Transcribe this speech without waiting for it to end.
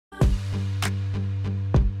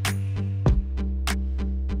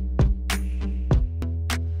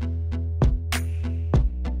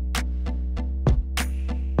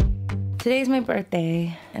Today's my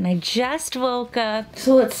birthday and I just woke up.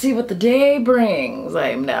 So let's see what the day brings.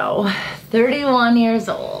 I'm now 31 years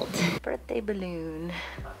old. Birthday balloon.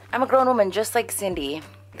 I'm a grown woman just like Cindy.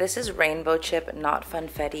 This is rainbow chip, not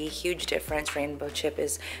funfetti. Huge difference. Rainbow chip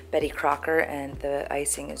is Betty Crocker and the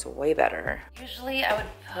icing is way better. Usually I would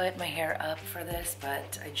put my hair up for this,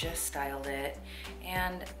 but I just styled it.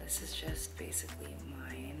 And this is just basically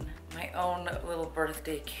mine. My own little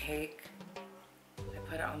birthday cake.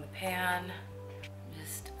 I put it on the pan. I'm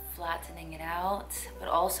just flattening it out. But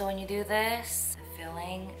also when you do this, the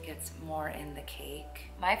filling gets more in the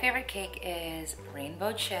cake. My favorite cake is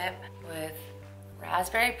rainbow chip with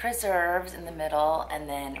raspberry preserves in the middle and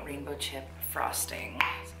then rainbow chip frosting.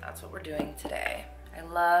 So that's what we're doing today. I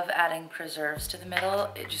love adding preserves to the middle.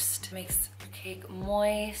 It just makes the cake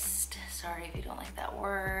moist. Sorry if you don't like that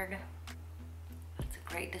word. It's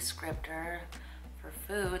a great descriptor for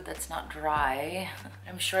food that's not dry.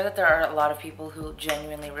 I'm sure that there are a lot of people who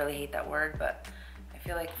genuinely really hate that word, but I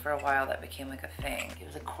feel like for a while that became like a thing. It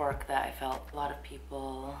was a quirk that I felt a lot of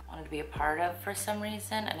people wanted to be a part of for some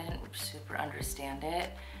reason, and I didn't super understand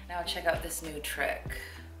it. Now check out this new trick.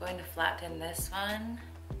 I'm going to flatten this one.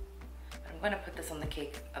 I'm going to put this on the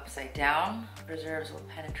cake upside down. Preserves will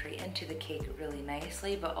penetrate into the cake really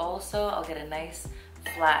nicely, but also I'll get a nice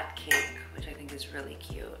flat cake, which I think is really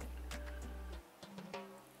cute.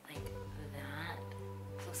 Like that.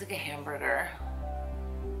 This looks like a hamburger.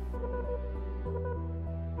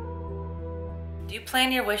 Do you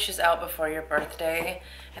plan your wishes out before your birthday?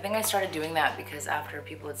 I think I started doing that because after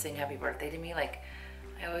people would sing happy birthday to me, like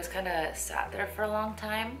I always kind of sat there for a long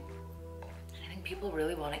time. I think people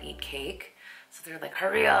really want to eat cake. So they're like,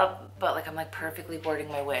 hurry up. But like, I'm like perfectly wording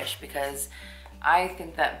my wish because I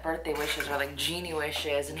think that birthday wishes are like genie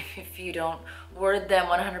wishes. And if you don't word them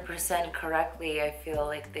 100% correctly, I feel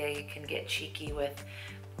like they can get cheeky with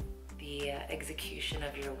the execution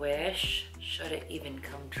of your wish, should it even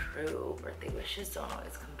come true. Birthday wishes don't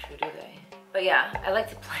always come true, do they? But yeah, I like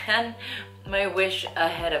to plan my wish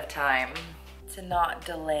ahead of time to not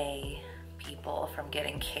delay people from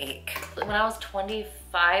getting cake. When I was 25,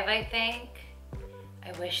 I think,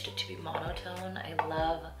 I wished it to be monotone. I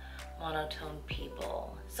love monotone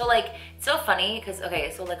people. So like, it's so funny because,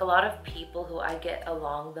 okay, so like a lot of people who I get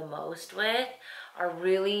along the most with are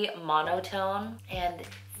really monotone and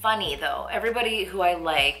funny though. Everybody who I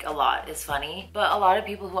like a lot is funny, but a lot of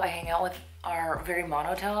people who I hang out with are very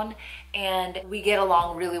monotone and we get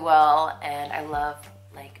along really well, and I love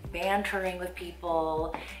like bantering with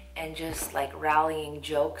people and just like rallying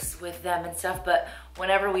jokes with them and stuff. But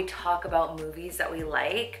whenever we talk about movies that we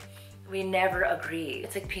like, we never agree.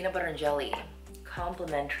 It's like peanut butter and jelly.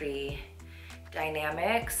 Complementary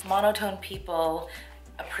dynamics. Monotone people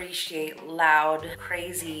appreciate loud,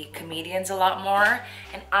 crazy comedians a lot more.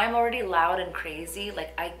 And I'm already loud and crazy.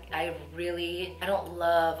 Like I don't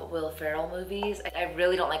love Will Ferrell movies. I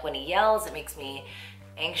really don't like when he yells. It makes me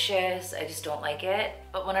anxious. I just don't like it.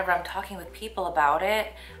 But whenever I'm talking with people about it,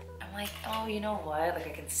 I'm like, oh, you know what? Like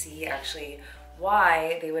I can see actually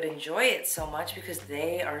why they would enjoy it so much because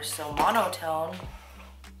they are so monotone.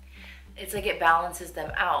 It's like it balances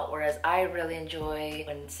them out. Whereas I really enjoy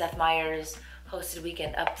when Seth Meyers hosted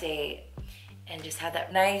Weekend Update and just had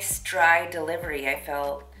that nice dry delivery. I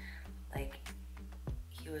felt like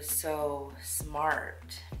he was so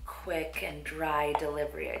smart, quick and dry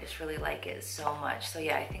delivery. I just really like it so much. So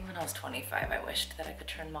yeah, I think when I was 25, I wished that I could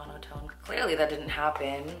turn monotone. Clearly that didn't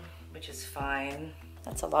happen, which is fine.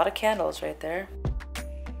 That's a lot of candles right there.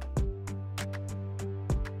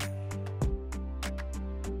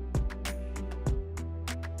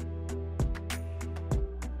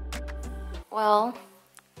 Well,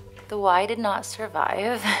 the Y did not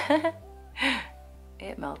survive.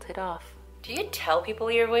 It melted off. Do you tell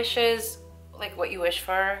people your wishes, like what you wish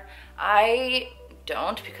for? I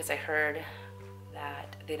don't, because I heard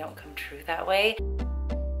that they don't come true that way.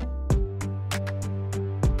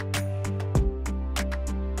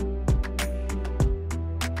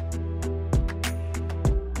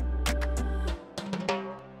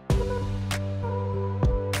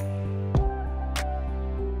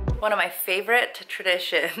 One of my favorite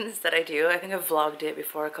traditions that I do, I think I've vlogged it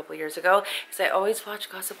before a couple years ago, is I always watch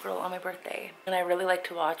Gossip Girl on my birthday. And I really like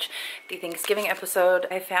to watch the Thanksgiving episode.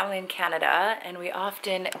 I have family in Canada and we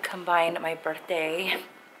often combine my birthday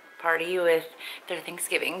party with their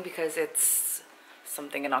Thanksgiving because it's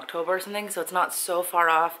something in October or something, so it's not so far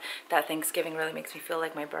off that Thanksgiving really makes me feel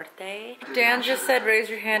like my birthday. Dan just said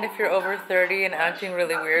raise your hand if you're over 30 and acting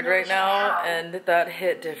really weird right now, and that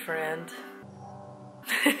hit different.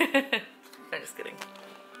 I'm just kidding.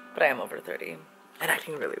 But I am over 30 and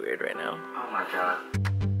acting really weird right now. Oh my god.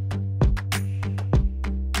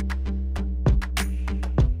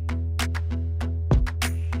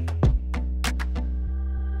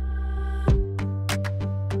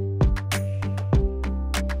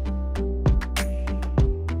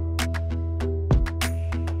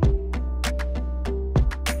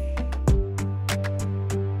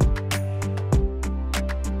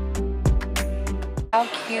 How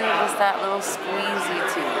cute is that little squeezy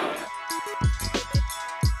tube?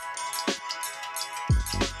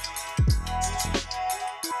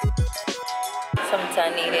 So I'm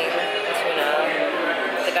done eating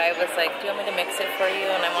tuna. The guy was like, do you want me to mix it for you?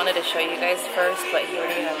 And I wanted to show you guys first, but he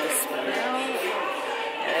already had the spoon out.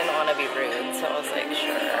 I didn't want to be rude, so I was like,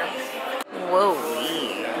 sure. Whoa.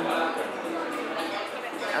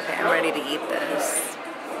 Okay, I'm ready to eat this.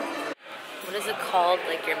 What is it called?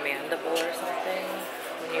 Like your mandible or something?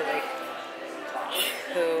 When you like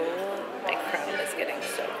chew? My crown is getting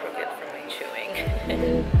so crooked from my chewing.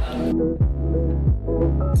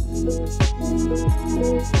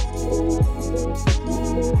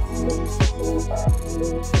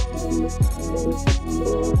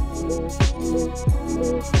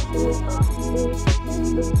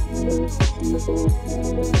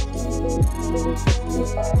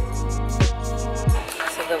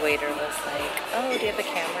 So the waiter was like, oh, do you have a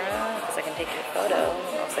camera? Because I can take your photo.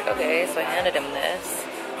 And I was like, okay. So I handed him this.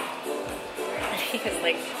 He was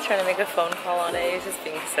like trying to make a phone call on it. He was just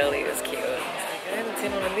being silly. It was cute. I was like, I haven't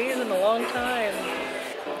seen one of these in a long time.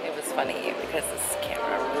 It was funny because this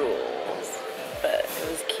camera rules, but it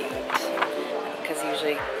was cute. Because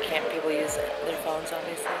usually can't people use their phones,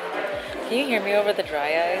 obviously. Can you hear me over the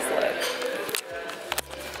dry ice? Look.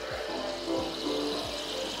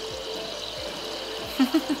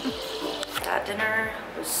 That dinner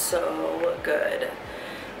was so good.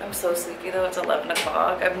 I'm so sleepy though, it's 11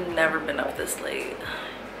 o'clock. I've never been up this late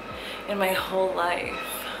in my whole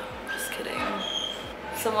life. Just kidding.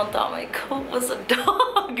 Someone thought my coat was a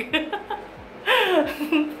dog.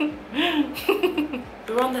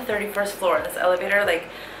 We were on the 31st floor and this elevator like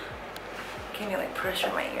gave me like pressure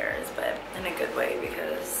in my ears, but in a good way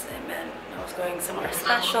because it meant I was going somewhere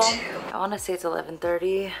special. I want to say it's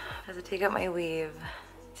 11:30. I have to take out my weave,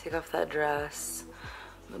 take off that dress,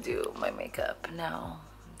 I'm gonna do my makeup now.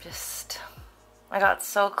 I got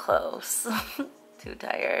so close. Too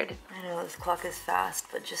tired. I know this clock is fast,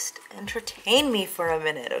 but just entertain me for a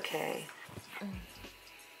minute, okay?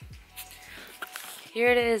 Here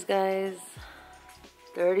it is, guys.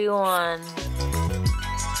 31.